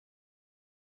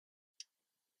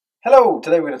Hello,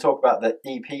 today we're going to talk about the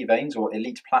EP vanes or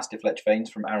Elite Plastifletch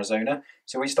vanes from Arizona.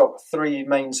 So we stock three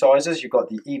main sizes. You've got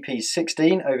the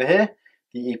EP16 over here,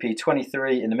 the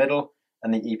EP23 in the middle,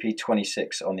 and the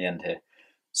EP26 on the end here.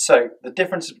 So the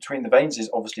difference between the vanes is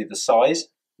obviously the size.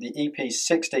 The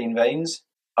EP16 vanes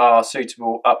are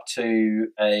suitable up to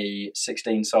a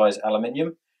 16 size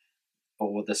aluminium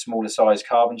or the smaller size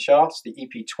carbon shafts. The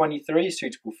EP23 is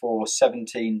suitable for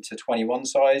 17 to 21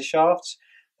 size shafts,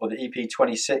 or the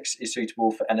EP26 is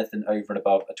suitable for anything over and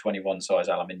above a 21 size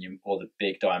aluminium or the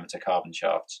big diameter carbon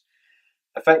shafts.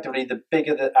 Effectively, the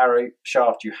bigger the arrow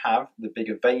shaft you have, the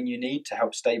bigger vane you need to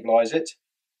help stabilize it.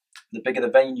 The bigger the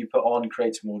vane you put on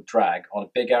creates more drag. On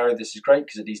a big arrow, this is great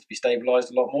because it needs to be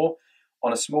stabilized a lot more.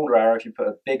 On a smaller arrow, if you put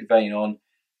a big vane on,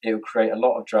 it will create a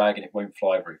lot of drag and it won't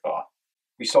fly very far.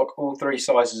 We stock all three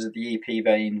sizes of the EP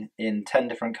vane in 10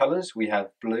 different colors. We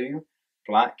have blue,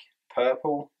 black,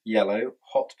 purple, yellow,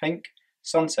 hot pink,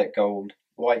 sunset gold,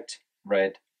 white,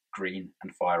 red, green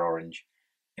and fire orange.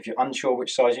 If you're unsure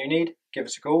which size you need, give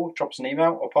us a call, drop us an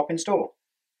email or pop in store.